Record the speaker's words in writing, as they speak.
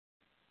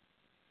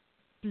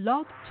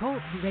Blog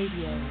Talk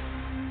Radio.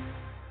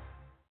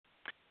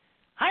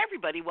 Hi,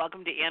 everybody.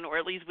 Welcome to Ann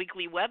Ortelee's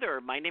Weekly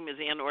Weather. My name is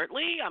Ann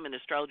Ortelee. I'm an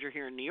astrologer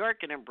here in New York,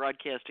 and I'm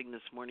broadcasting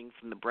this morning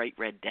from the Bright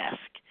Red Desk.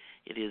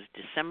 It is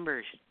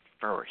December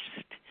 1st,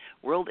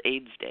 World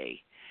AIDS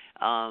Day.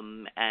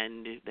 And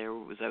I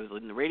was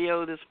in the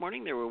radio this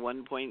morning, there were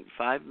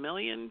 1.5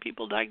 million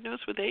people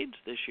diagnosed with AIDS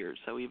this year.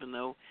 So even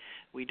though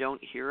we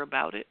don't hear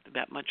about it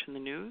that much in the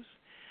news,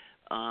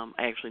 I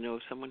actually know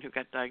of someone who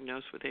got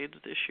diagnosed with AIDS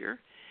this year.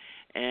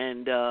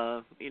 And,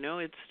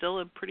 it's still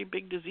a pretty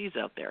big disease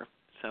out there.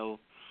 So,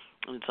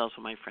 and it's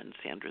also my friend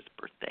Sandra's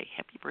birthday.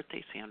 Happy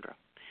birthday, Sandra.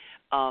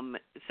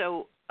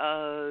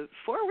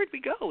 Forward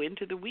we go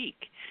into the week.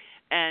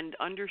 And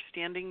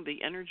understanding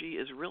the energy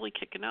is really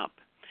kicking up.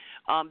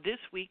 This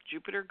week,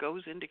 Jupiter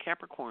goes into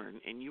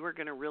Capricorn, and you are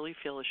going to really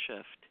feel a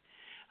shift.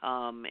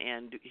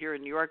 And here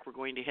in New York, we're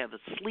going to have a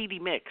sleety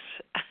mix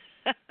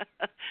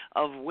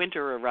of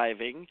winter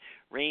arriving,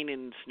 rain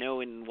and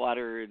snow and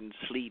water and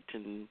sleet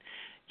and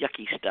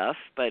yucky stuff,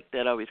 but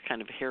that always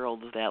kind of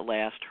heralds that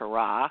last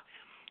hurrah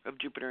of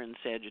Jupiter in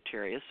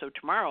Sagittarius. So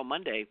tomorrow,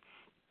 Monday,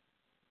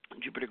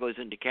 Jupiter goes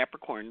into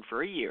Capricorn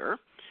for a year,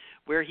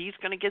 where he's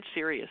going to get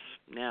serious.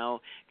 Now,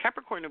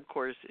 Capricorn, of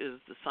course, is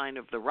the sign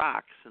of the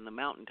rocks and the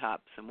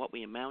mountaintops and what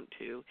we amount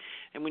to.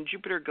 And when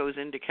Jupiter goes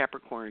into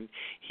Capricorn,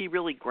 he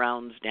really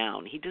grounds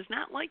down. He does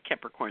not like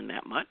Capricorn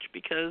that much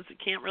because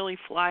it can't really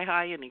fly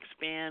high and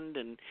expand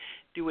and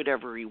do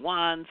whatever he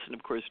wants. And,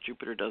 of course,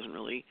 Jupiter doesn't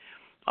really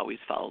always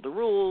follow the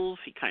rules.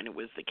 He kind of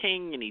was the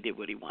king, and he did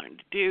what he wanted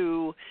to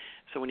do.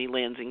 So when he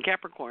lands in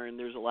Capricorn,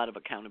 there's a lot of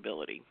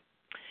accountability.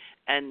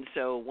 And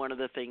so one of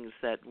the things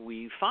that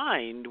we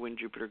find when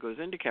Jupiter goes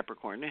into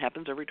Capricorn, it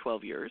happens every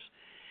 12 years,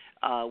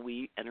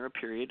 we enter a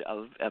period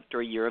of,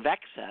 after a year of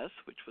excess,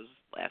 which was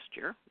last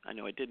year. I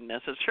know it didn't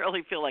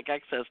necessarily feel like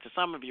excess to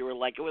some of you, were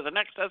like, it was an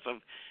excess of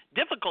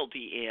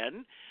difficulty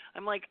in.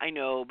 I'm like, I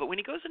know, but when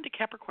he goes into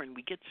Capricorn,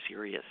 we get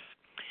serious.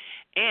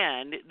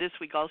 And this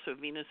week also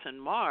Venus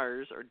and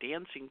Mars are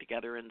dancing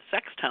together and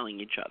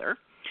sextiling each other,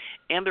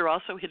 and they're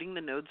also hitting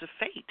the nodes of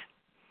fate.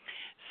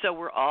 So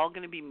we're all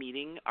going to be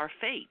meeting our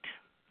fate,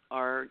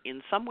 or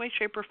in some way,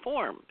 shape, or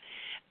form,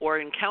 or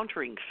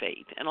encountering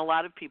fate. And a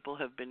lot of people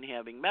have been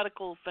having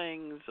medical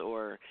things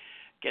or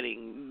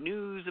getting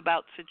news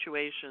about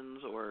situations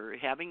or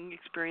having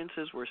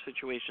experiences where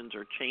situations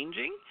are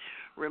changing.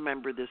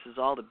 Remember, this is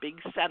all the big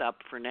setup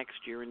for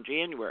next year in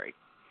January.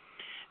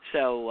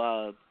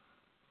 So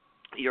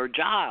your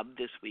job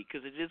this week,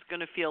 because it is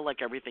going to feel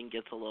like everything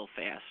gets a little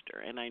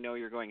faster. And I know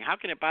you're going, how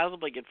can it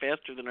possibly get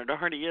faster than it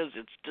already is?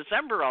 It's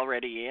December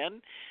already,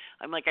 Ann.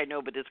 I'm like, I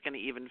know, but it's going to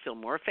even feel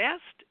more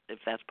fast, if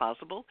that's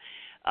possible,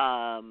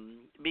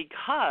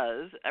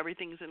 because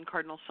everything's in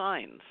cardinal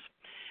signs.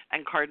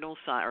 And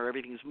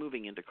everything's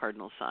moving into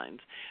cardinal signs.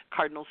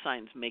 Cardinal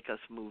signs make us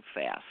move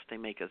fast. They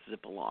make us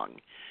zip along.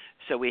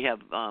 So we have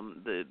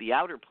the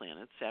outer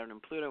planets, Saturn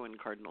and Pluto, in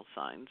cardinal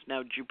signs.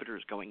 Now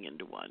Jupiter's going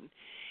into one.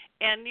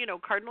 And,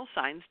 cardinal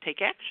signs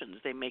take actions.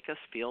 They make us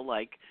feel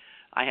like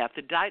I have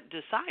to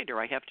decide or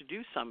I have to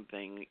do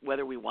something,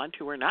 whether we want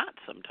to or not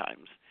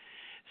sometimes.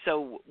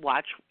 So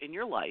watch in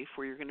your life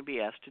where you're going to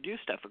be asked to do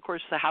stuff. Of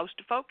course, the house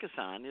to focus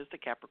on is the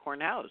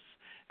Capricorn house.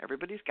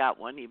 Everybody's got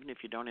one, even if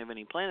you don't have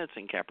any planets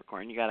in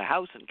Capricorn. You got a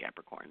house in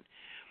Capricorn.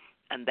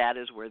 And that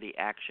is where the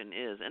action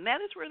is. And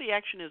that is where the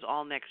action is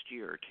all next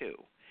year, too.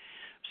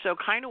 So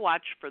kind of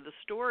watch for the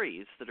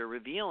stories that are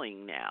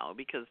revealing now,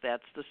 because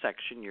that's the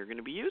section you're going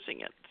to be using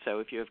it. So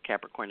if you have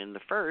Capricorn in the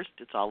first,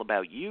 it's all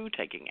about you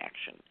taking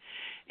action.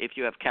 If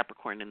you have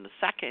Capricorn in the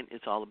second,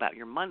 it's all about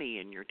your money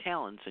and your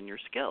talents and your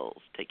skills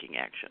taking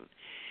action.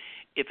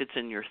 If it's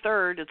in your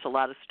third, it's a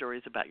lot of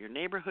stories about your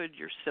neighborhood,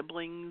 your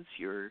siblings,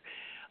 your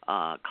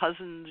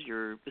cousins,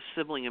 your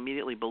sibling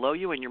immediately below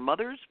you, and your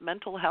mother's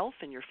mental health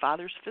and your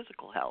father's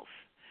physical health.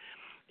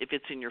 If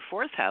it's in your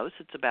fourth house,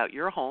 it's about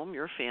your home,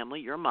 your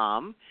family, your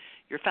mom,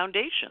 your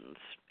foundations.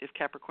 If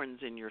Capricorn's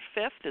in your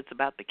fifth, it's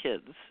about the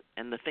kids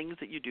and the things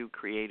that you do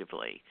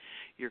creatively,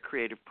 your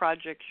creative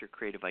projects, your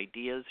creative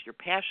ideas, your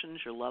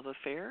passions, your love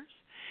affairs.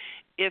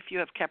 If you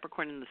have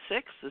Capricorn in the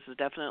sixth, this is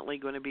definitely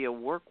going to be a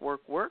work,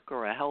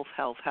 or a health,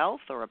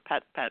 or a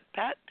pet,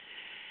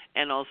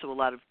 and also a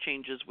lot of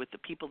changes with the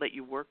people that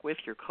you work with,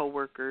 your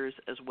coworkers,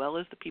 as well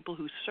as the people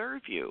who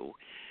serve you,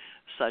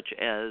 such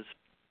as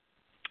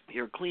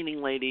your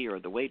cleaning lady or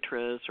the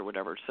waitress or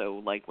whatever.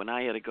 So like when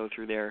I had to go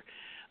through there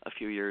a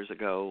few years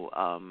ago,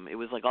 it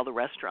was like all the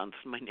restaurants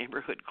in my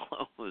neighborhood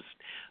closed.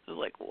 I was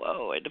like,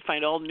 whoa, I had to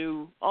find all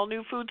new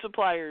food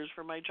suppliers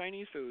for my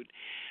Chinese food.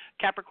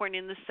 Capricorn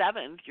in the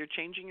seventh, you're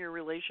changing your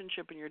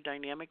relationship and your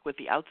dynamic with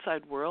the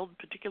outside world,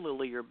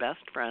 particularly your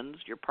best friends,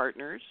 your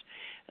partners,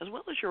 as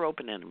well as your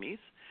open enemies.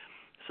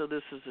 So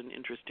this is an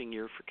interesting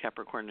year for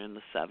Capricorn in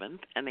the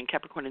seventh. And then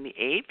Capricorn in the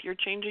eighth, you're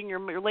changing your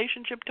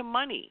relationship to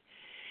money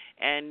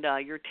and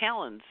your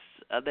talents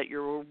that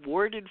you're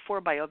rewarded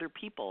for by other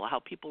people, how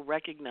people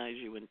recognize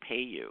you and pay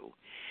you.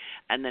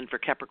 And then for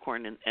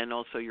Capricorn and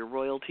also your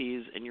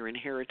royalties and your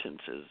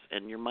inheritances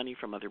and your money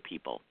from other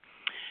people.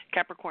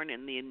 Capricorn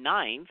in the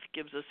 9th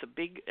gives us a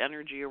big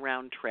energy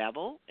around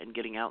travel and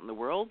getting out in the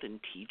world and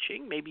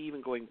teaching, maybe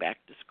even going back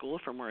to school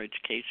for more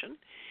education,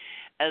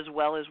 as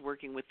well as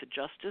working with the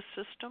justice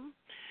system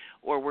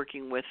or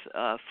working with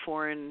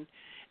foreign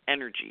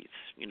energies,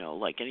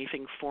 like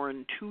anything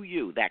foreign to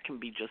you. That can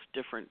be just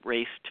different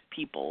raced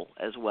people,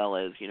 as well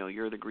as,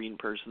 you're the green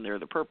person, they're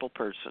the purple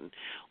person,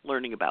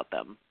 learning about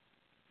them.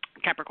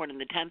 Capricorn in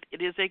the 10th,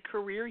 it is a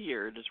career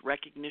year. It is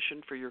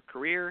recognition for your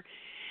career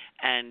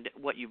and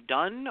what you've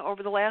done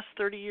over the last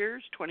 30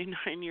 years,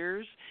 29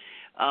 years,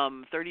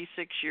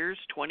 36 years,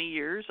 20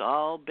 years,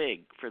 all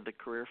big for the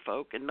career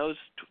folk. And those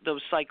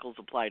cycles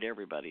apply to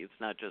everybody. It's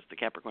not just the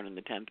Capricorn in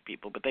the 10th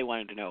people, but they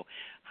wanted to know,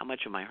 how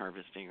much am I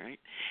harvesting, right?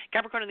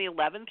 Capricorn in the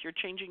 11th, you're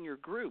changing your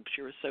groups,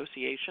 your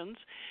associations.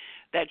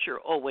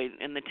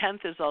 And the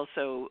 10th is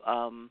also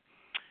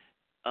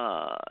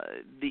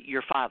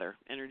your father,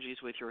 energies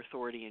with your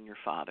authority and your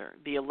father.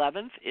 The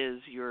 11th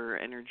is your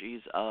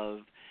energies of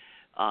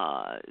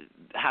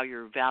how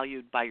you're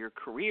valued by your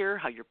career,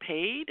 how you're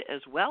paid,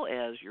 as well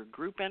as your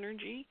group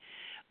energy,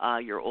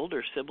 your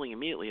older sibling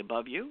immediately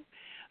above you.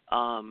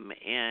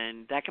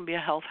 And that can be a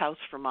health house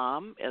for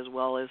mom, as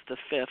well as the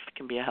 5th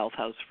can be a health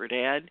house for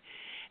dad.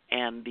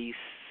 And the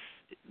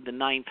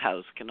 9th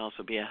house can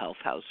also be a health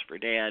house for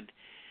dad.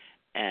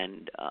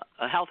 And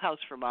a health house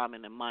for mom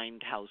and a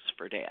mind house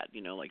for dad.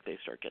 Like they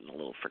start getting a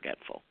little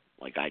forgetful,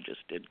 like I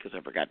just did because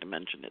I forgot to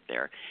mention it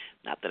there.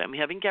 Not that I'm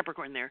having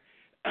Capricorn there.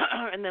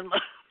 And then,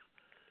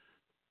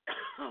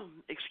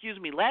 excuse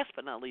me, last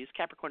but not least,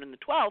 Capricorn in the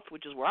 12th,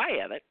 which is where I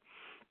have it,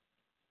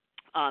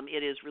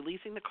 it is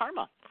releasing the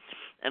karma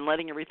and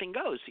letting everything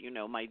go.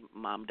 So, my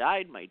mom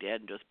died, my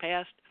dad just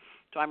passed,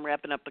 so I'm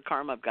wrapping up the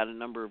karma. I've got a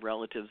number of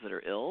relatives that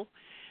are ill,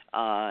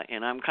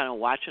 and I'm kind of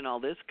watching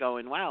all this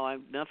going, wow,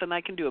 nothing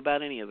I can do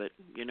about any of it.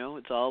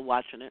 It's all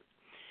watching it.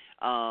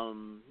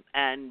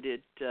 And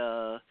it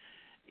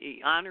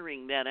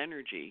honoring that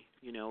energy,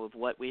 of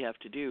what we have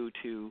to do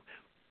to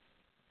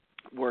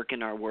work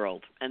in our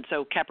world. And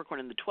so Capricorn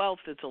in the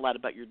 12th, it's a lot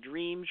about your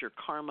dreams, your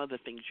karma, the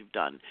things you've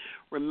done.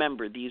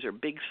 Remember, these are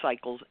big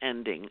cycles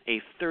ending,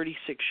 a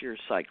 36-year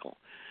cycle.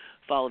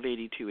 Fall of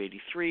 82,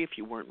 83. If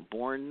you weren't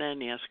born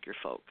then, ask your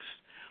folks.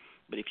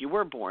 But if you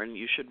were born,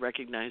 you should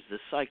recognize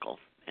this cycle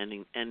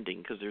ending,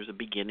 because there's a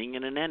beginning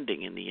and an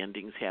ending, and the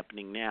ending's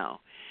happening now.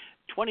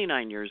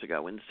 29 years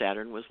ago, when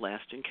Saturn was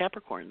last in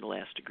Capricorn, the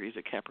last degrees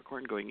of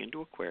Capricorn going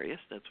into Aquarius,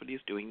 that's what he's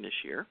doing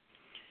this year.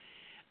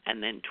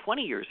 And then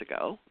 20 years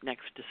ago,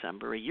 next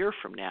December, a year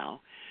from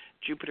now,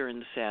 Jupiter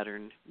and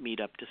Saturn meet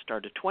up to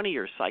start a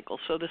 20-year cycle.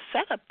 So the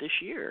setup this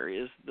year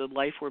is the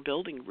life we're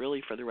building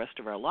really for the rest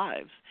of our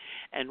lives.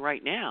 And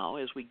right now,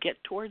 as we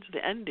get towards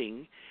the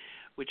ending,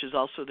 which is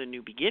also the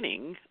new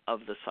beginning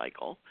of the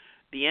cycle,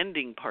 the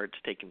ending part's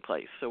taking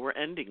place. So we're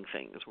ending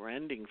things.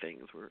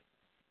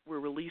 We're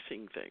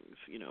releasing things,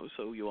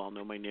 So you all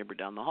know my neighbor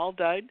down the hall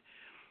died.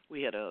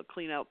 We had a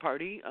clean-out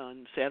party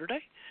on Saturday.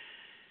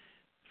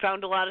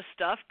 Found a lot of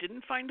stuff.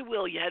 Didn't find a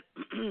will yet,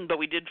 but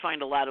we did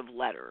find a lot of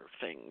letter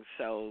things.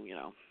 So,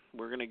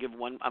 we're going to give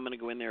one. I'm going to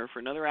go in there for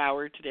another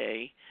hour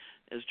today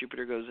as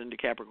Jupiter goes into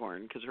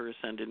Capricorn, because her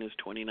ascendant is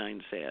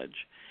 29 Sag,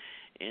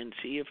 and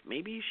see if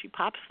maybe she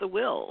pops the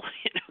will,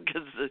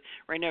 because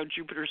right now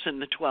Jupiter's in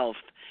the 12th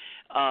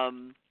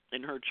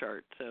in her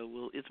chart.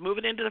 So it's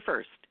moving into the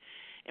 1st.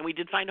 And we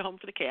did find a home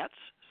for the cats,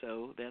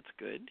 so that's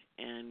good.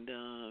 And,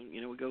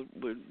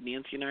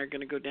 Nancy and I are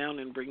going to go down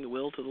and bring the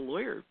will to the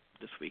lawyer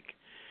this week.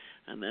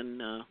 And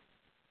then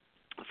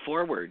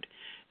forward.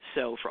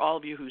 So for all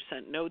of you who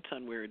sent notes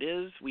on where it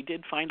is, we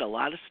did find a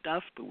lot of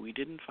stuff, but we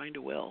didn't find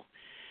a will.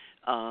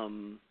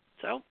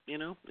 So,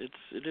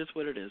 it is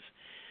what it is.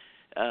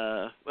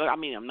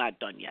 I'm not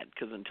done yet,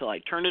 because until I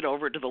turn it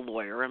over to the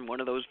lawyer, I'm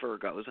one of those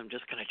Virgos. I'm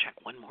just going to check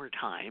one more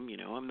time.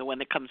 I'm the one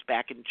that comes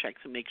back and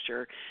checks and makes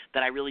sure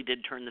that I really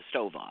did turn the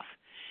stove off.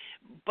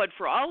 But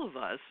for all of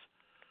us,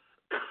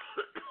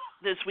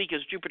 this week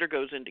as Jupiter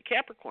goes into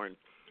Capricorn,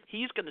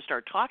 he's going to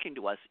start talking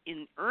to us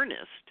in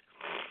earnest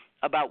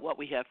about what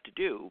we have to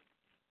do.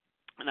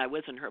 And I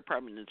was in her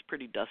apartment, and it's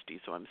pretty dusty,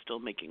 so I'm still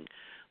making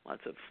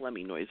lots of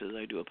phlegmy noises.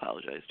 I do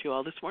apologize to you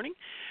all this morning.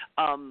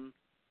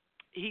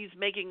 He's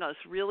making us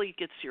really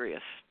get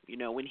serious.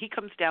 When he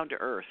comes down to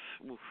earth,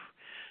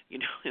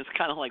 it's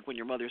kind of like when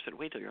your mother said,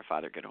 wait till your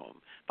father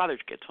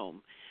gets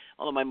home.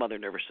 Although my mother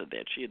never said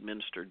that. She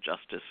administered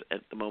justice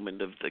at the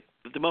moment of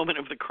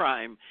the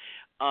crime.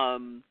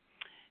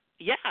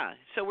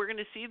 So we're going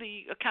to see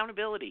the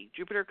accountability.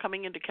 Jupiter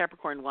coming into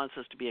Capricorn wants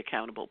us to be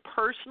accountable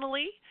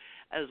personally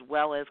as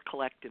well as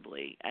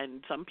collectively.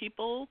 And some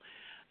people,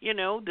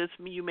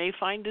 you may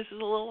find this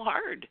is a little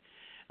hard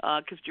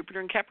because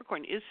Jupiter in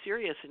Capricorn is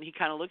serious, and he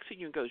kind of looks at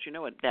you and goes, you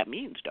know what that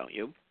means, don't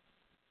you?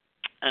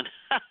 And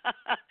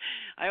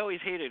I always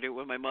hated it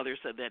when my mother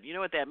said that. You know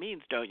what that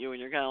means, don't you?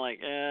 And you're kind of like,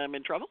 I'm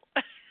in trouble.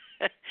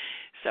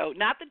 So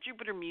not that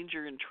Jupiter means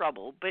you're in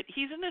trouble, but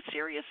he's in a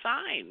serious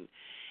sign.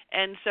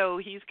 And so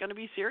he's going to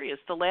be serious.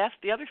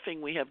 The other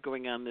thing we have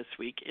going on this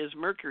week is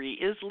Mercury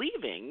is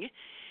leaving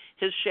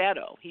his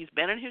shadow. He's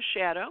been in his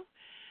shadow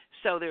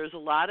So there's a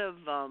lot of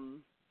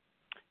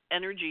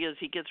energy as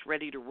he gets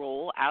ready to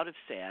roll out of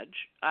Sag,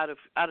 out of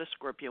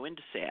Scorpio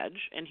into Sag,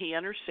 and he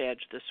enters Sag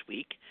this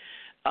week.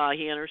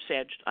 He enters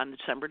Sag on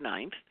December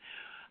 9th.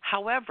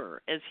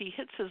 However, as he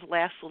hits his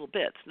last little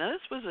bits, now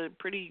this was a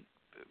pretty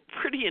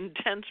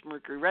intense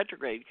Mercury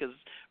retrograde because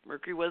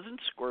Mercury was in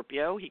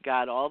Scorpio. He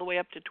got all the way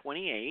up to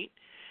 28,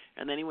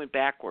 and then he went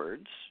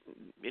backwards,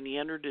 and he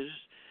entered his,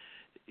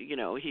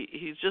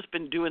 he's just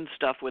been doing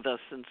stuff with us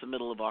since the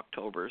middle of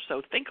October.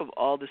 So think of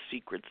all the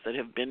secrets that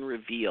have been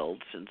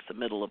revealed since the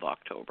middle of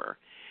October.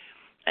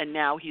 And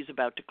now he's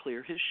about to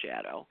clear his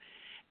shadow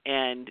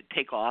and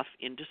take off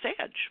into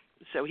Sag.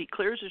 So he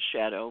clears his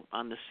shadow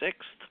on the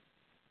 6th,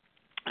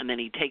 and then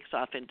he takes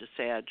off into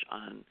Sag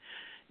on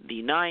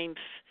the 9th.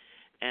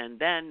 And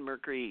then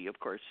Mercury, of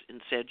course, in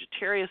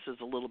Sagittarius is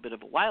a little bit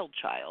of a wild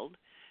child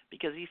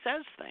because he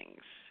says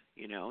things.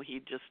 He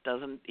just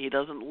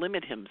doesn't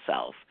limit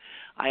himself.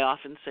 I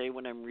often say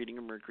when I'm reading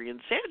a Mercury and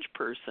Sag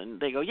person,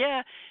 they go,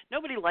 yeah,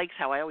 nobody likes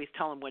how I always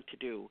tell them what to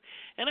do.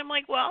 And I'm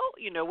like, well,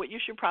 what you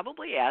should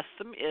probably ask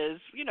them is,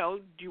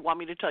 do you want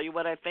me to tell you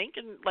what I think?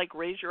 And,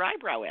 raise your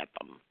eyebrow at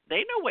them. They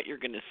know what you're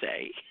going to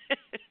say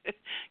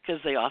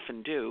because they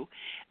often do.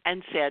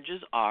 And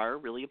Sages are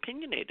really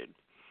opinionated.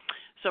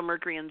 So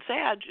Mercury in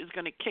Sag is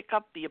going to kick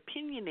up the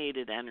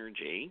opinionated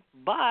energy,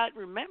 but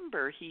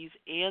remember, he's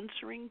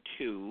answering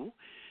to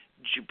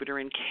Jupiter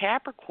in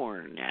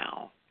Capricorn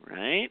now,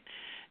 right?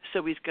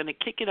 So he's going to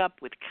kick it up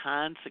with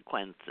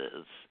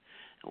consequences.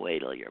 Wait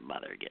till your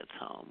mother gets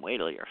home. Wait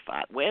till your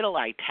father. Wait till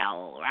I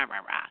tell. Rah,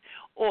 rah, rah.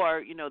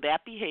 Or,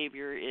 that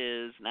behavior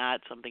is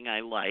not something I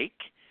like.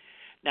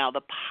 Now,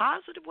 the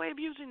positive way of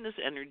using this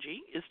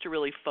energy is to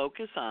really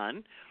focus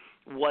on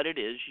what it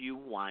is you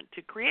want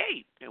to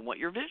create and what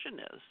your vision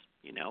is.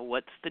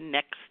 What's the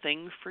next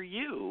thing for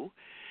you,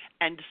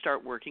 and to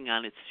start working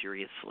on it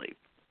seriously.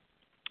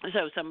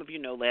 So some of you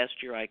know last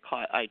year I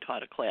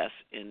taught a class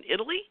in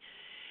Italy,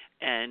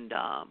 and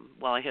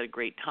while I had a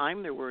great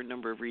time, there were a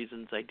number of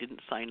reasons I didn't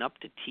sign up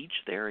to teach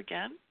there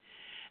again.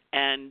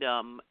 And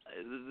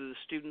the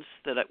students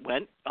that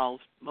went,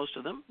 most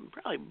of them,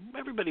 probably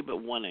everybody but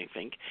one, I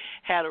think,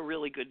 had a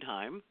really good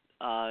time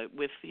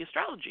with the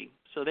astrology.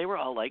 So they were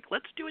all like,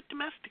 let's do it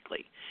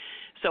domestically.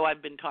 So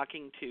I've been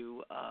talking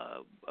to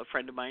a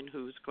friend of mine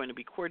who's going to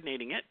be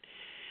coordinating it.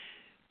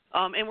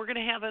 And we're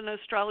going to have an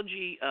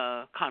astrology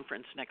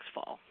conference next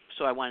fall.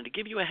 So I wanted to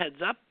give you a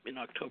heads up. In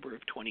October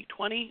of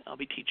 2020, I'll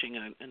be teaching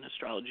an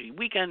astrology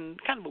weekend,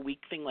 kind of a week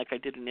thing like I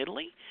did in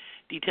Italy.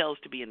 Details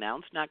to be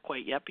announced, not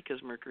quite yet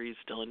because Mercury is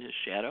still in his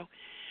shadow.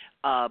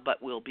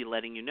 But we'll be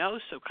letting you know.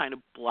 So kind of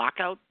block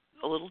out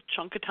a little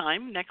chunk of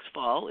time next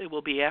fall. It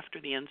will be after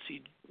the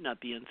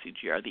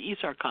NCGR, the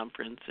ISAR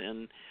conference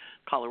in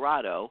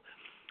Colorado.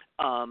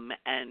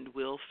 And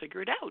we'll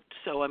figure it out.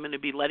 So I'm going to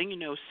be letting you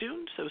know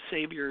soon. So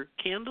save your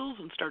candles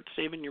and start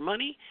saving your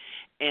money.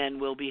 And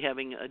we'll be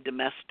having a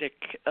domestic,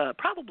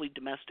 probably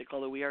domestic,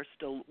 although we are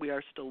still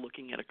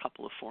looking at a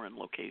couple of foreign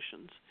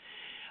locations.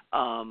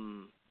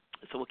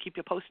 So we'll keep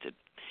you posted.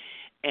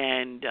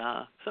 And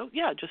so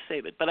yeah, just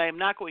save it. But I am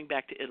not going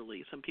back to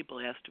Italy. Some people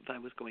asked if I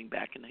was going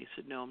back, and I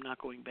said no, I'm not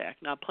going back.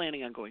 Not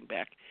planning on going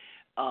back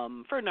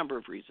for a number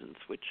of reasons,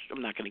 which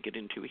I'm not going to get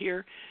into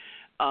here.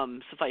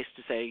 Suffice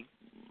to say,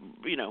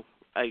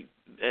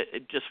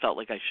 it just felt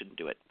like I shouldn't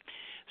do it.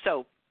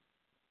 So,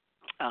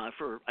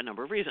 for a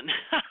number of reasons,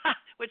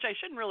 which I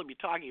shouldn't really be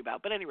talking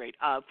about. But at any rate,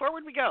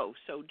 forward we go.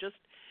 So just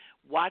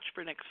watch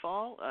for next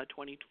fall,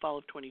 fall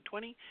of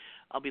 2020.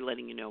 I'll be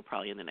letting you know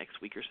probably in the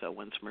next week or so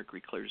once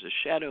Mercury clears his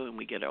shadow and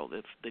we get all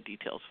the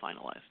details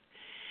finalized.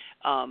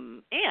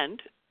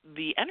 And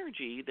the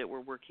energy that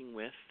we're working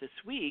with this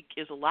week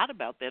is a lot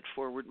about that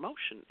forward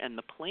motion and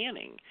the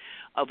planning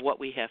of what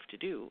we have to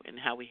do and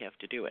how we have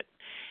to do it.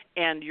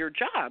 And your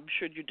job,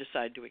 should you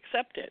decide to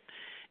accept it,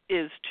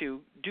 is to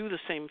do the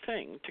same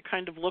thing, to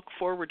kind of look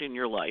forward in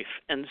your life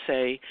and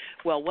say,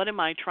 well, what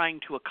am I trying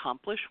to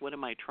accomplish? What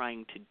am I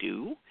trying to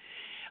do?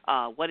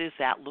 What does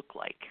that look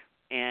like?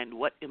 And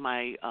what am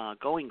I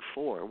going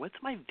for? What's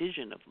my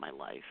vision of my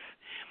life?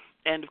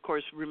 And, of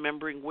course,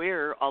 remembering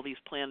where all these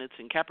planets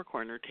in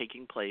Capricorn are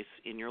taking place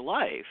in your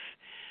life,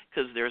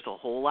 because there's a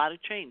whole lot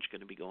of change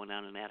going to be going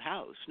on in that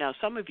house. Now,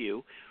 some of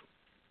you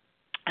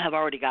have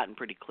already gotten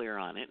pretty clear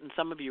on it, and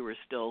some of you are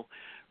still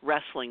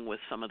wrestling with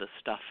some of the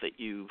stuff that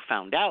you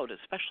found out,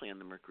 especially in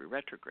the Mercury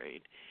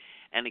retrograde.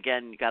 And,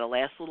 again, you got to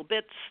last little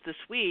bits this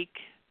week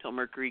till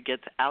Mercury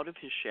gets out of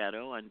his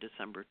shadow on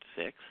December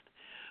 6th.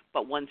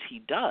 But once he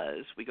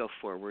does, we go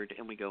forward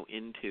and we go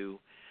into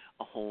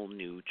a whole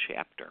new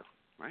chapter.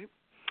 Right,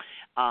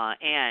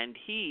 and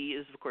he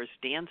is, of course,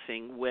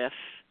 dancing with,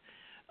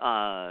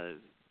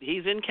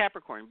 he's in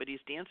Capricorn, but he's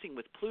dancing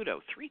with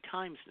Pluto 3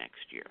 times next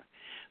year.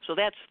 So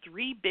that's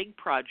 3 big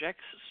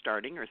projects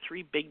starting, or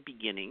 3 big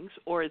beginnings,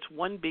 or it's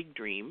one big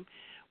dream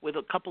with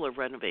a couple of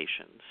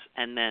renovations,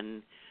 and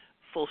then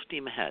full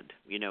steam ahead,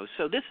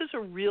 So this is a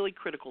really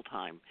critical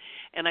time,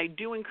 and I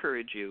do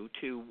encourage you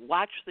to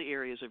watch the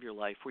areas of your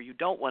life where you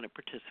don't want to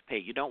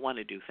participate, you don't want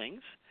to do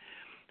things.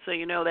 So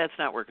that's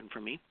not working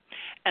for me.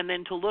 And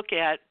then to look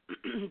at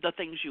the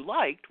things you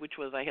liked, which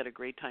was I had a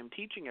great time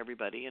teaching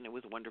everybody, and it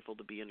was wonderful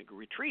to be in a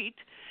retreat,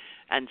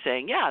 and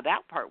saying, yeah,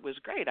 that part was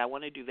great. I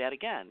want to do that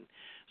again.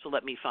 So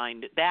let me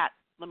find that.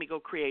 Let me go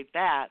create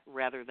that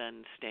rather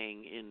than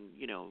staying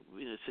in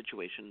a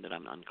situation that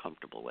I'm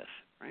uncomfortable with,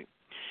 right?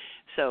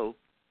 So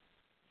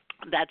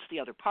that's the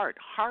other part,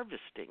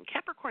 harvesting.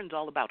 Capricorn's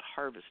all about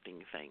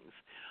harvesting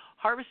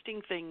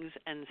things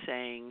and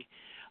saying,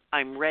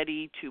 I'm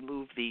ready to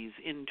move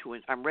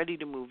I'm ready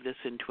to move this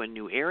into a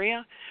new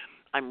area.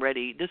 I'm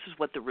ready. This is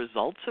what the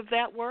results of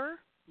that were.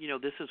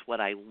 This is what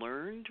I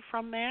learned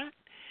from that.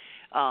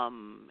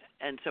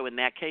 And so in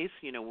that case,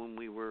 when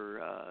we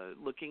were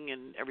looking,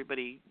 and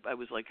I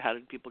was like, how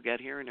did people get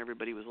here? And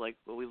everybody was like,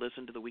 well, we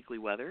listened to the weekly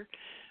weather.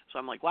 So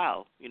I'm like,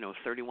 wow,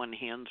 31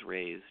 hands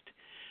raised.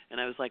 And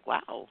I was like,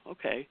 wow,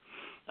 okay.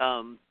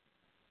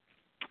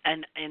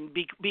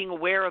 Being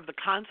aware of the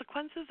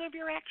consequences of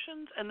your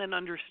actions, and then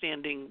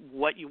understanding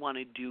what you want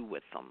to do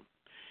with them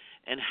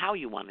and how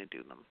you want to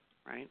do them,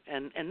 right?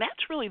 And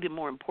that's really the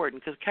more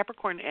important, because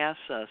Capricorn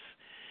asks us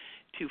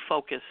to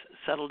focus,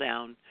 settle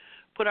down,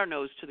 put our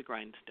nose to the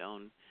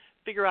grindstone,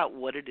 figure out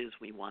what it is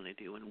we want to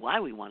do and why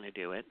we want to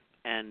do it,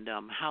 and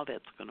how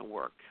that's going to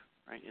work,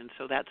 right? And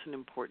so that's an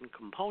important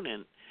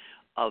component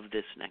of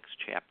this next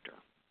chapter.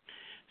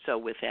 So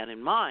with that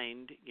in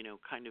mind,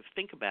 kind of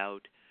think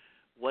about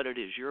what it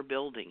is you're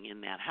building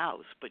in that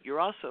house, but you're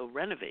also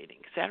renovating.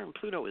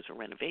 Saturn-Pluto is a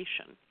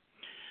renovation.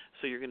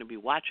 So you're going to be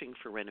watching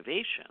for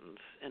renovations.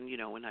 And,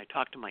 when I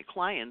talk to my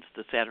clients,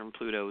 the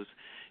Saturn-Pluto's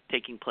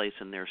taking place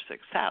in their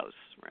 6th house,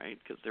 right?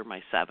 Because they're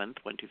my 7th,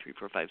 1, 2, 3,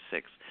 4, 5,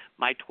 6.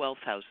 My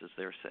 12th house is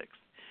their 6th.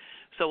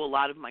 So a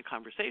lot of my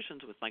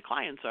conversations with my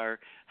clients are,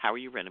 how are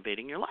you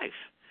renovating your life?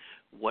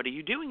 What are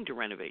you doing to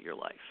renovate your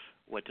life?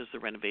 What does the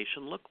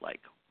renovation look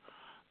like?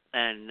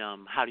 And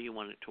how do you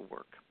want it to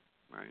work?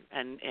 Right,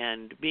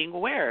 and being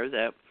aware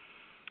that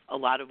a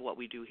lot of what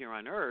we do here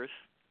on Earth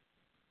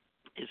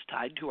is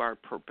tied to our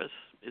purpose,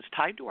 is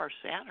tied to our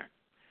Saturn.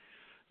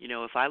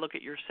 If I look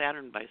at your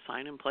Saturn by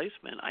sign and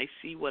placement, I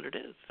see what it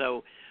is.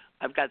 So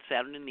I've got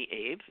Saturn in the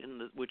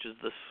 8th, which is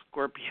the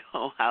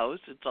Scorpio house.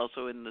 It's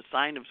also in the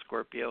sign of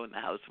Scorpio in the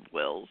house of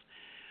wills.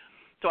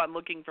 So I'm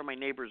looking for my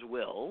neighbor's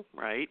will,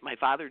 right? My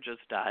father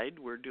just died.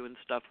 We're doing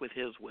stuff with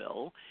his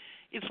will.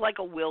 It's like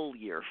a will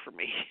year for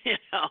me,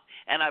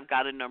 and I've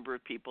got a number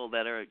of people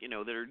that are,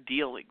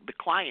 the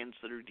clients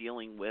that are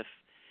dealing with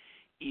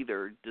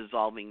either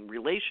dissolving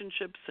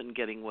relationships and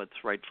getting what's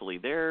rightfully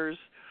theirs,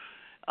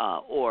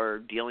 or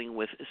dealing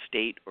with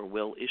estate or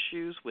will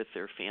issues with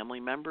their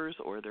family members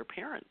or their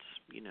parents,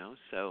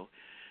 So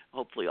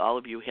hopefully all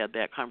of you had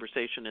that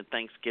conversation at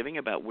Thanksgiving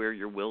about where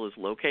your will is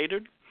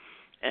located,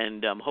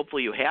 and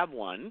hopefully you have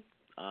one.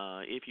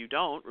 If you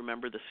don't,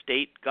 remember the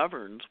state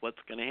governs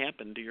what's going to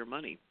happen to your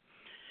money.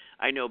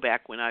 I know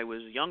back when I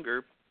was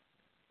younger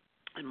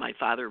and my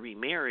father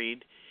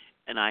remarried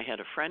and I had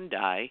a friend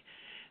die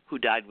who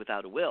died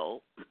without a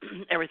will,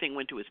 everything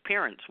went to his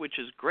parents, which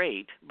is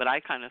great, but I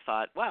kind of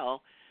thought,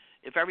 well,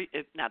 if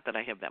not that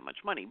I have that much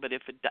money, but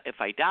if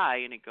I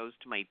die and it goes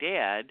to my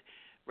dad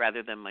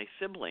rather than my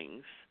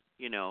siblings,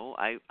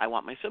 I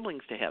want my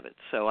siblings to have it.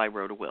 So I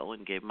wrote a will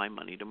and gave my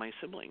money to my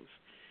siblings.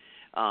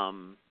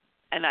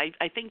 And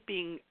I think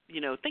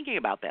thinking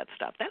about that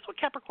stuff, that's what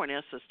Capricorn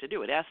asks us to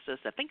do. It asks us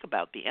to think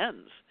about the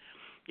ends.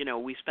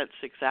 We spent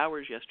 6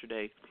 hours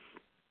yesterday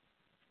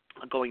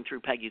going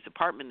through Peggy's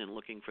apartment and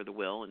looking for the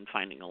will and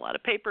finding a lot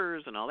of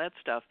papers and all that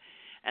stuff.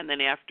 And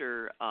then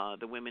after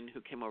the women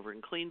who came over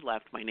and cleaned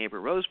left, my neighbor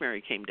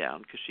Rosemary came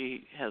down because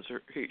she has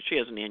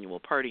an annual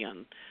party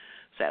on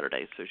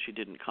Saturday, so she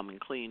didn't come and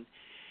clean.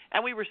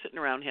 And we were sitting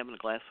around having a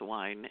glass of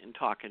wine and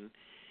talking.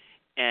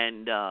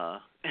 And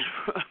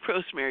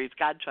Rosemary's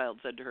godchild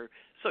said to her,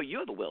 so you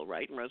have the will,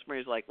 right? And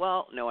Rosemary's like,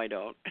 well, no, I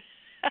don't.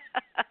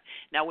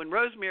 Now, when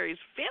Rosemary's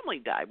family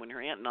died, when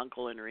her aunt and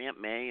uncle and her Aunt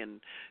May, and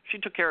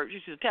she's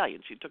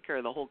Italian, she took care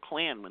of the whole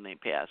clan when they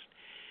passed,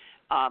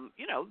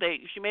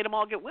 she made them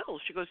all get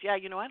wills. She goes, yeah,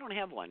 I don't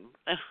have one.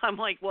 And I'm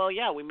like, well,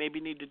 yeah, we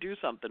maybe need to do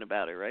something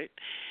about it, right?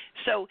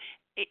 So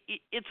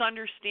it's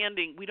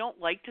understanding we don't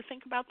like to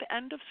think about the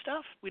end of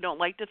stuff. We don't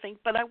like to think,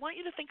 but I want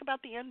you to think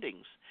about the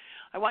endings.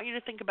 I want you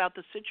to think about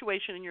the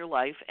situation in your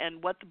life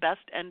and what the best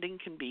ending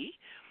can be,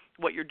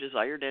 what your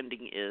desired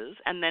ending is,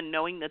 and then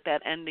knowing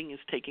that ending is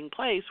taking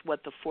place,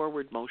 what the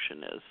forward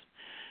motion is.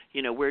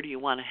 Where do you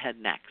want to head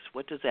next?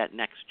 What does that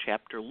next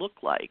chapter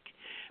look like?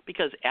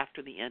 Because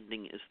after the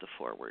ending is the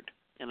forward,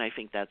 and I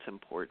think that's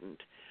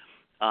important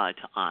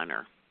to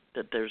honor,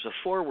 that there's a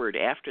forward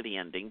after the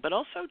ending, but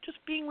also just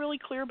being really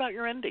clear about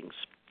your endings.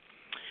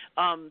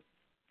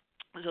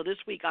 So this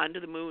week, on to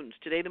the moons.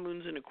 Today the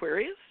moon's in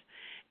Aquarius,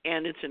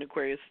 and it's in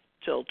Aquarius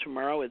till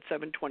tomorrow at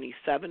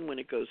 7:27 when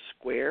it goes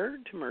square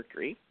to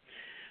Mercury.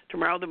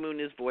 Tomorrow the moon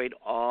is void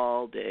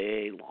all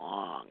day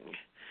long,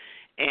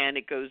 and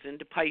it goes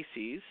into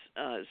Pisces.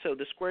 So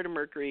the square to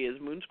Mercury is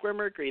moon square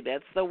Mercury.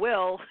 That's the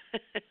will.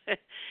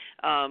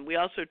 We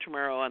also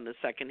tomorrow on the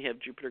 2nd have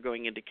Jupiter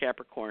going into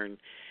Capricorn,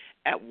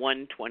 at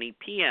 1:20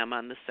 p.m.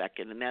 on the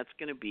 2nd, and that's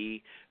going to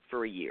be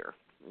for a year.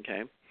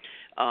 Okay.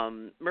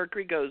 Moon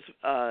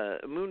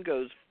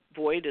goes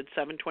void at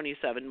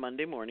 7:27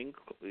 Monday morning.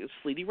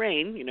 Sleety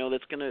rain,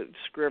 that's going to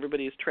screw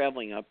everybody's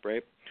traveling up,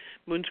 right?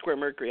 Moon square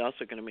Mercury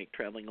also going to make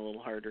traveling a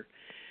little harder.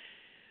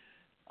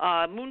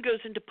 Moon goes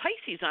into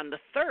Pisces on the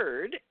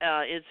 3rd.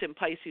 It's in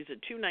Pisces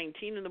at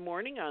 2:19 in the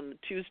morning on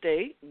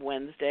Tuesday,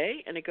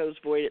 Wednesday, and it goes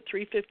void at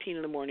 3:15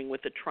 in the morning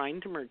with a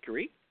trine to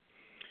Mercury.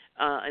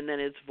 And then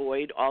it's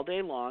void all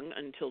day long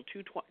until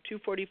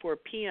 2:44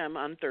 p.m.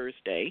 on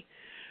Thursday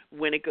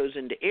when it goes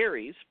into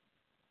Aries.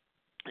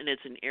 And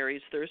it's in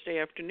Aries Thursday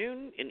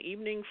afternoon and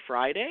evening,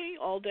 Friday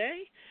all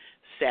day,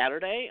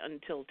 Saturday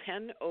until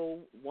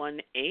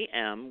 10:01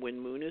 a.m. when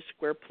Moon is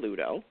square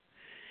Pluto.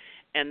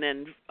 And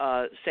then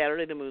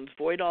Saturday the Moon's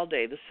void all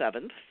day, the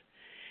 7th.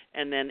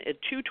 And then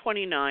at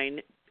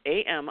 2:29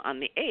 a.m. on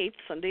the 8th,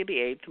 Sunday the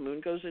 8th, the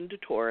Moon goes into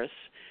Taurus,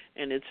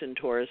 and it's in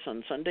Taurus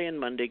on Sunday and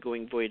Monday,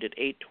 going void at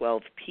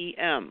 8:12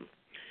 p.m.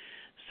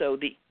 So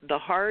the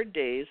hard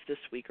days this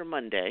week are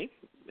Monday,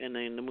 and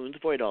then the Moon's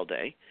void all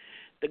day.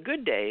 The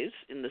good days,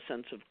 in the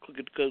sense of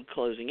good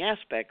closing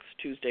aspects,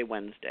 Tuesday,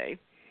 Wednesday,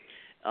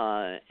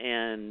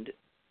 and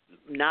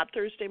not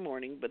Thursday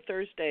morning, but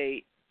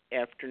Thursday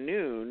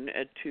afternoon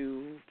at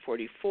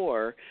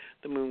 2:44,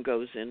 the Moon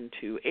goes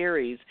into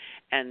Aries,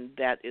 and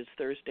that is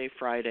Thursday,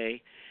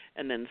 Friday,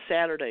 and then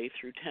Saturday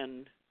through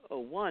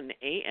 10:01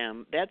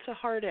 a.m. That's a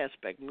hard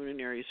aspect, Moon in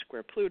Aries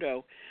square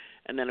Pluto,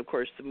 and then, of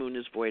course, the Moon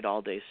is void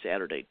all day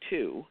Saturday,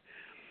 too.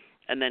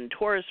 And then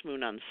Taurus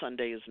Moon on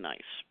Sunday is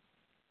nice,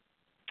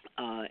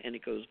 and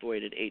it goes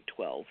void at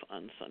 8:12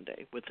 on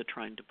Sunday with the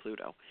trine to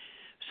Pluto.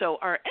 So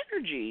our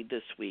energy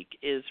this week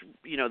is,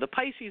 the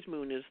Pisces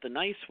Moon is the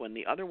nice one.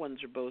 The other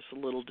ones are both a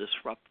little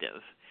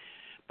disruptive,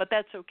 but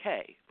that's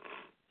okay.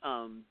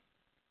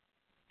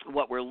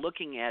 What we're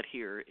looking at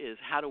here is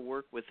how to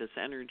work with this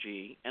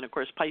energy. And, of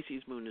course,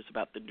 Pisces Moon is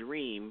about the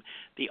dream.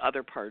 The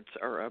other parts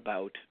are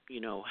about,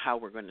 how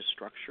we're going to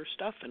structure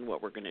stuff and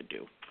what we're going to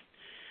do.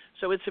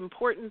 So it's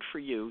important for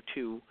you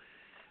to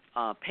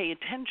pay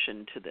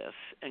attention to this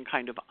and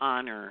kind of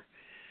honor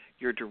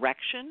your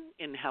direction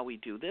in how we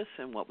do this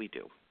and what we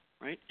do,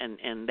 right?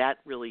 And that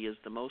really is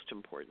the most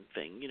important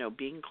thing,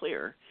 being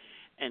clear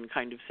and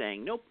kind of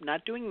saying, nope,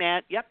 not doing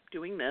that, yep,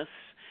 doing this.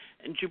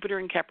 And Jupiter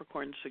in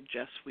Capricorn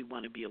suggests we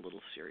want to be a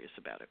little serious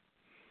about it.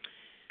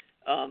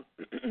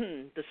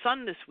 The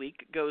Sun this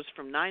week goes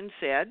from 9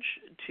 Sag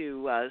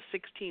to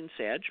 16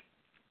 Sag,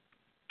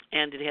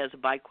 and it has a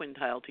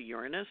biquintile to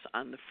Uranus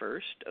on the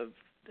 1st of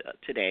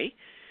today,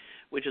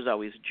 which is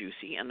always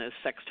juicy, and a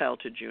sextile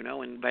to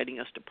Juno, inviting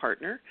us to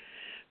partner.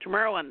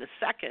 Tomorrow on the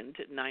 2nd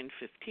at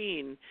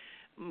 9:15,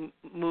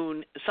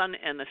 Moon, Sun,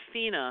 and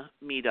Athena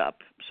meet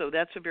up. So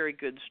that's a very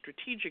good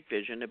strategic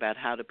vision about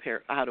how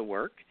to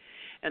work.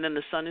 And then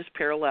the Sun is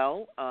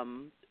parallel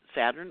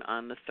Saturn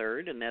on the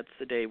 3rd, and that's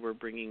the day we're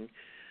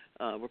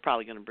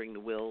probably going to bring the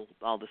will,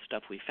 all the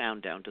stuff we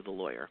found, down to the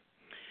lawyer.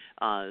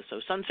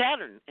 So Sun,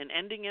 Saturn, an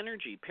ending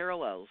energy,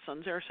 parallels.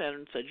 Sun's our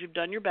Saturn says you've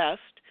done your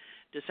best.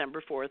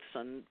 December 4th,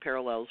 Sun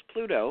parallels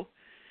Pluto.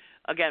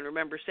 Again,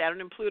 remember,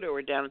 Saturn and Pluto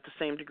are down at the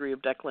same degree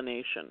of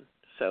declination.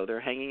 So they're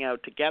hanging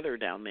out together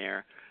down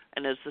there.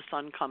 And as the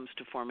Sun comes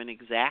to form an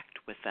exact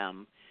with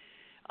them,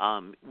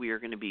 we are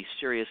going to be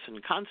serious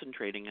and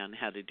concentrating on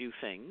how to do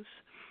things.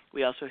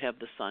 We also have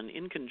the Sun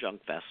in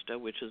conjunct Vesta,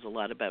 which is a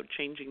lot about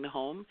changing the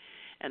home.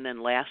 And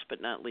then last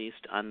but not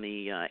least, on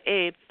the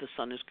 8th, the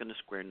Sun is going to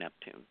square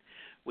Neptune,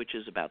 which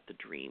is about the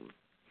dream.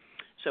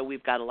 So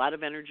we've got a lot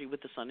of energy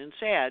with the Sun in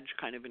Sag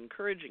kind of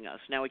encouraging us.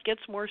 Now, it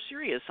gets more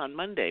serious on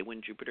Monday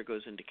when Jupiter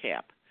goes into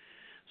Cap.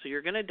 So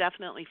you're going to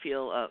definitely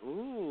feel,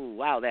 ooh,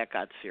 wow, that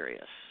got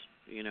serious.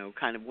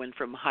 Kind of went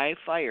from high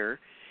fire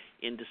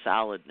into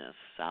solidness.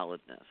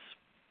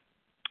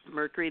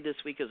 Mercury this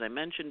week, as I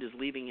mentioned, is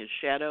leaving his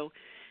shadow.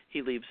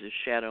 He leaves his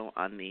shadow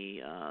on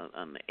the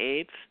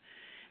 8th,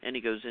 and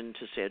he goes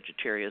into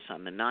Sagittarius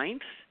on the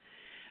 9th.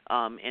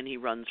 And he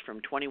runs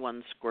from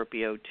 21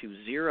 Scorpio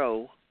to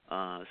 0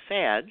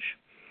 Sag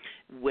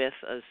with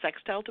a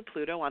sextile to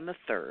Pluto on the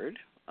 3rd,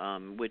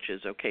 which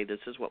is, okay, this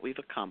is what we've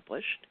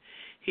accomplished.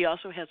 He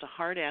also has a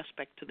hard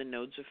aspect to the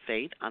nodes of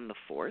fate on the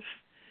 4th,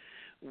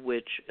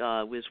 which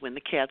was when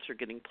the cats are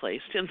getting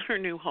placed in their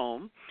new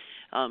home.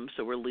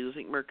 So we're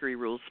losing, Mercury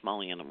rules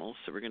small animals,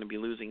 so we're going to be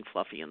losing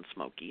Fluffy and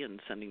Smokey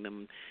and sending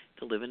them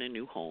to live in a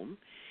new home.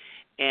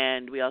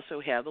 And we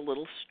also have a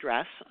little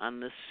stress on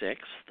the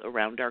 6th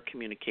around our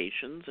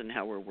communications and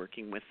how we're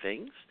working with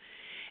things.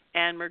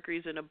 And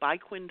Mercury's in a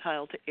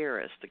biquintile to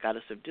Eris, the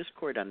goddess of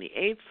discord, on the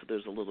 8th. So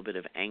there's a little bit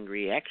of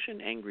angry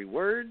action, angry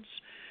words,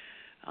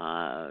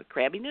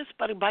 crabbiness.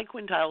 But a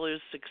biquintile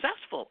is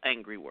successful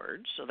angry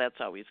words, so that's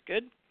always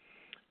good.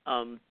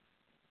 And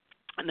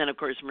then, of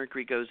course,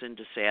 Mercury goes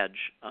into Sag,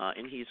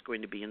 and he's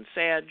going to be in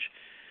Sag,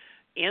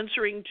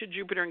 answering to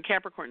Jupiter in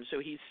Capricorn, so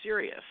he's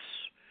serious.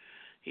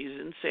 He's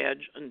in Sag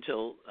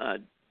until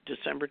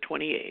December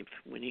 28th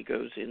when he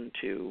goes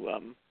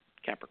into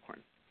Capricorn.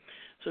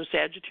 So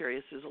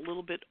Sagittarius is a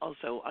little bit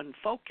also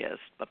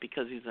unfocused, but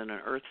because he's in an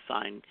earth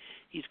sign,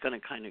 he's going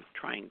to kind of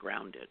try and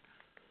ground it.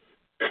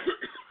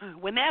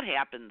 When that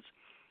happens,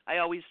 I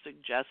always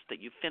suggest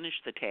that you finish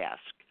the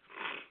task.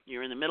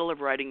 You're in the middle of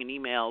writing an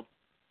email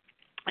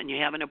and you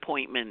have an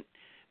appointment,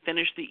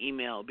 finish the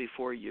email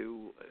before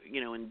you,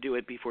 and do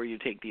it before you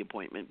take the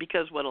appointment,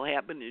 because what will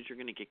happen is you're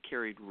going to get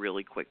carried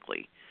really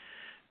quickly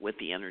with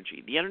the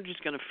energy. The energy is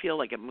going to feel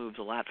like it moves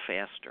a lot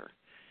faster,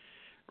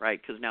 right?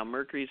 Because now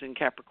Mercury's in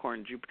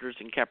Capricorn, Jupiter's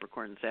in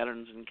Capricorn,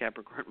 Saturn's in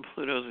Capricorn,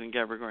 Pluto's in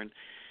Capricorn.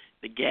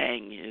 The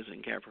gang is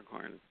in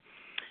Capricorn.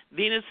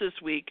 Venus this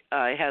week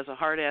has a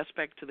hard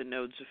aspect to the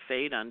nodes of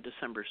fate on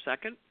December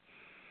 2nd.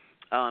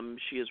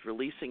 She is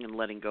releasing and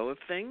letting go of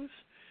things,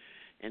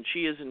 and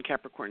she is in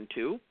Capricorn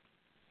too.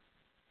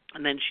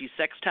 And then she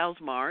sextiles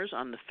Mars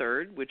on the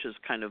 3rd, which is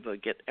kind of a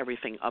get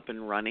everything up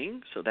and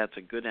running, so that's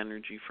a good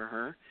energy for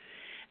her.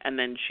 And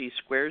then she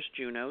squares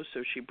Juno,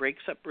 so she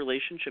breaks up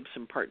relationships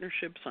and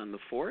partnerships on the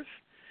 4th.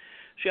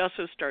 She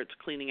also starts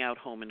cleaning out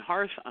home and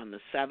hearth on the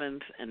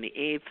 7th and the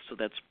 8th, so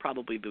that's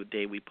probably the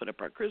day we put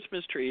up our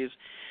Christmas trees,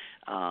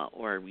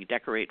 or we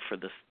decorate for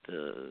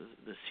the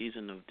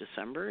season of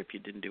December if you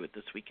didn't do it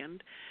this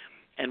weekend.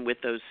 And with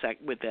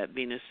that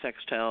Venus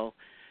sextile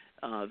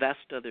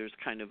Vesta, there's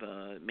kind of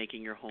a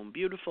making your home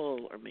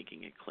beautiful or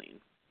making it clean,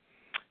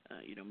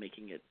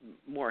 making it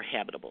more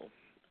habitable.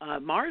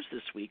 Mars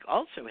this week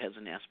also has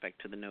an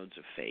aspect to the nodes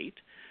of fate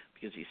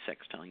because he's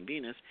sextiling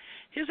Venus.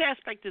 His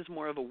aspect is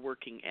more of a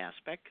working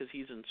aspect because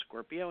he's in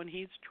Scorpio and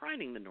he's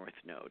trining the north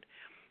node.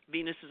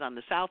 Venus is on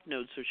the south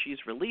node, so she's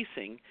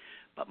releasing,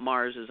 but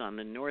Mars is on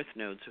the north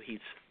node, so he's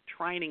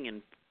trining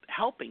and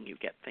helping you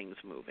get things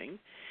moving.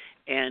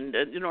 And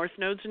the north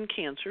node's in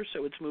Cancer,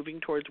 so it's moving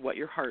towards what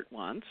your heart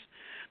wants.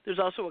 There's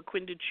also a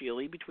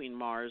quindecile between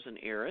Mars and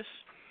Eris.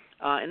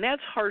 And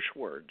that's harsh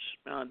words.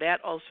 That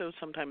also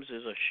sometimes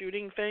is a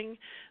shooting thing.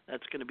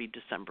 That's going to be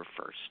December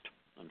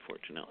 1st,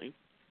 unfortunately.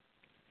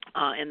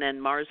 And then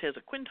Mars has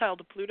a quintile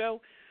to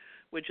Pluto,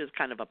 which is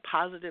kind of a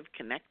positive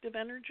connective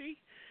energy.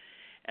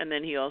 And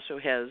then he also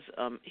has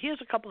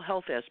a couple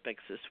health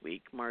aspects this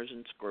week, Mars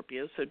and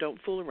Scorpio, so don't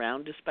fool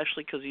around,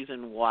 especially because he's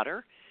in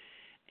water,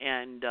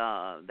 and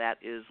that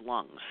is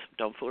lungs.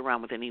 Don't fool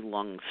around with any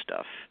lung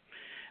stuff.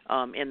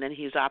 And then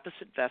he's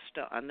opposite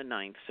Vesta on the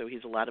 9th, so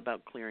he's a lot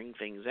about clearing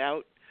things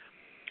out.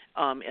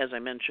 As I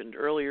mentioned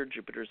earlier,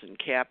 Jupiter's in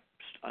Cap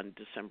on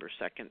December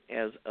 2nd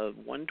as of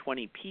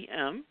 1:20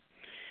 p.m.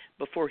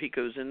 Before he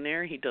goes in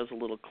there, he does a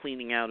little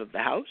cleaning out of the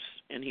house,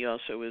 and he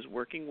also is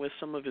working with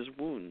some of his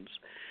wounds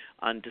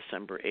on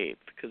December 8th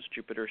because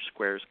Jupiter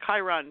squares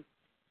Chiron,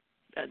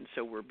 and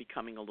so we're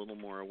becoming a little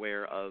more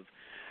aware of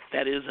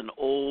that is an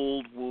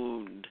old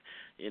wound.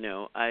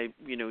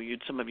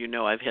 Some of you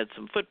know I've had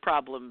some foot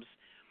problems,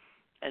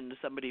 and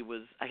somebody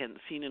I hadn't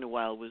seen in a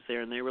while was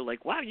there, and they were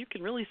like, wow, you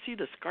can really see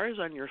the scars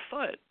on your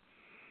foot.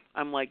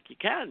 I'm like, you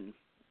can.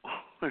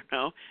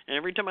 And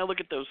every time I look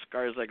at those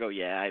scars, I go,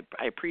 yeah,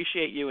 I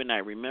appreciate you, and I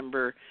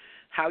remember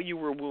how you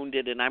were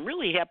wounded, and I'm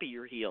really happy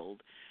you're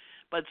healed.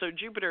 But so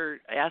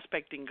Jupiter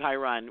aspecting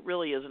Chiron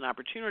really is an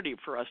opportunity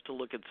for us to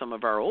look at some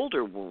of our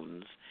older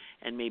wounds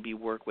and maybe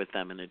work with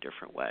them in a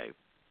different way.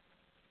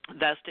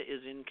 Vesta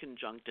is in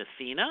conjunct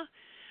Athena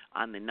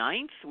on the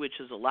 9th, which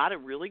is a lot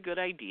of really good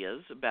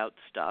ideas about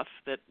stuff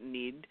that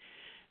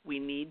we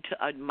need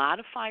to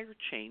modify or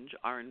change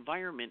our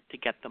environment to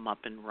get them up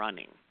and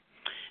running.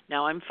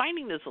 Now, I'm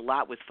finding this a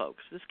lot with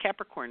folks. This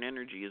Capricorn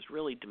energy is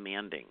really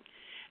demanding,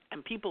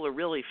 and people are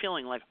really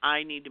feeling like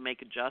I need to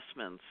make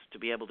adjustments to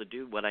be able to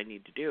do what I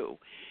need to do.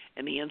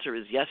 And the answer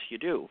is yes, you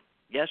do.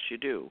 Yes, you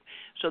do.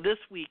 So this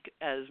week,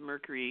 as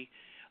Mercury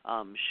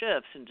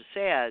shifts into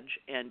Sag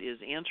and is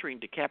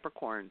answering to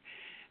Capricorn,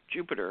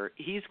 Jupiter,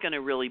 he's going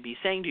to really be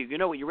saying to you, you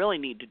know what you really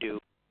need to do?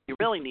 You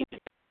really need to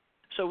do.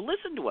 So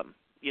listen to him,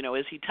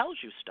 as he tells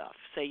you stuff.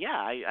 Say,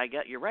 yeah,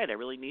 you're right. I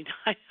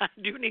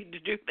do need to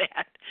do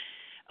that.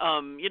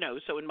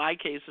 So in my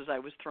case, as I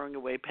was throwing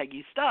away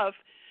Peggy's stuff,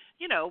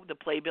 the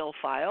playbill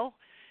file,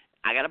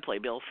 I got a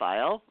playbill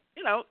file,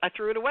 I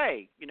threw it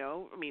away,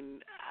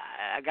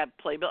 I got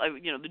playbill,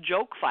 the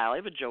joke file, I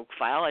have a joke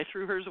file, I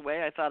threw hers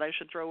away, I thought I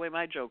should throw away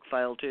my joke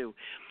file too.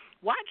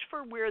 Watch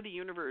for where the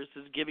universe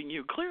is giving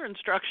you clear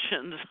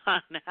instructions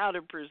on how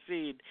to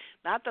proceed.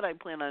 Not that I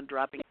plan on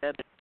dropping that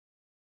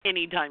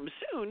anytime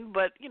soon,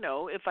 but,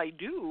 if I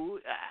do,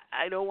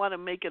 I don't want to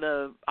make it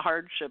a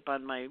hardship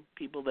on my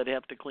people that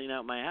have to clean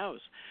out my house.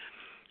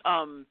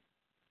 And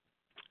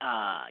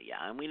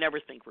we never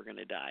think we're going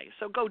to die.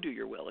 So go do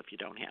your will if you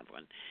don't have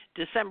one.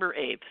 December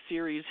 8th,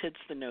 Ceres hits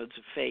the nodes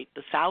of fate,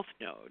 the south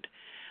node,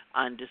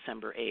 on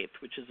December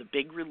 8th, which is a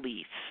big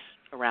release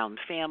around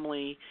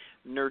family,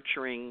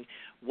 nurturing,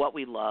 what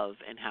we love,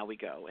 and how we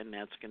go, and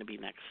that's going to be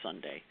next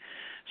Sunday.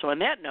 So on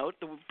that note,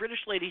 the British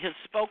lady has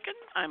spoken.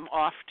 I'm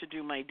off to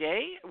do my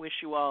day. I wish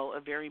you all a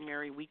very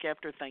merry week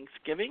after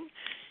Thanksgiving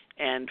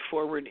and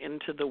forward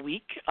into the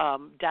week.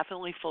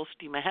 Definitely full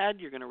steam ahead.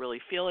 You're going to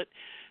really feel it.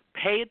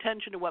 Pay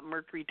attention to what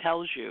Mercury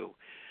tells you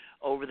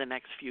over the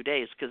next few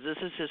days, because this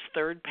is his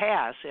third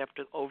pass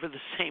after over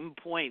the same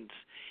points.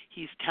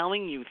 He's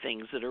telling you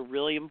things that are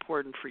really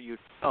important for you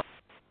to know.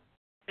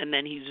 And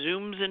then he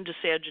zooms into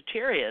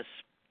Sagittarius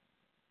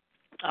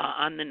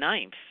on the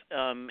 9th.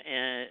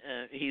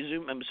 He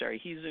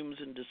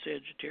zooms into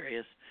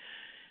Sagittarius,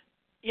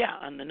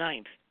 on the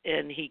 9th.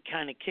 And he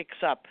kind of kicks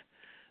up,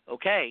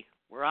 okay,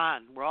 we're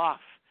off.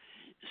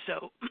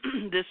 So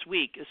this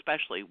week,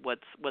 especially,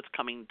 what's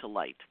coming to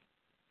light.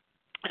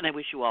 And I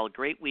wish you all a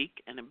great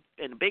week and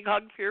a big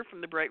hug here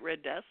from the Bright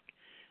Red Desk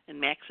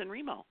and Max and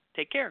Remo.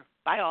 Take care.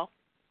 Bye, all.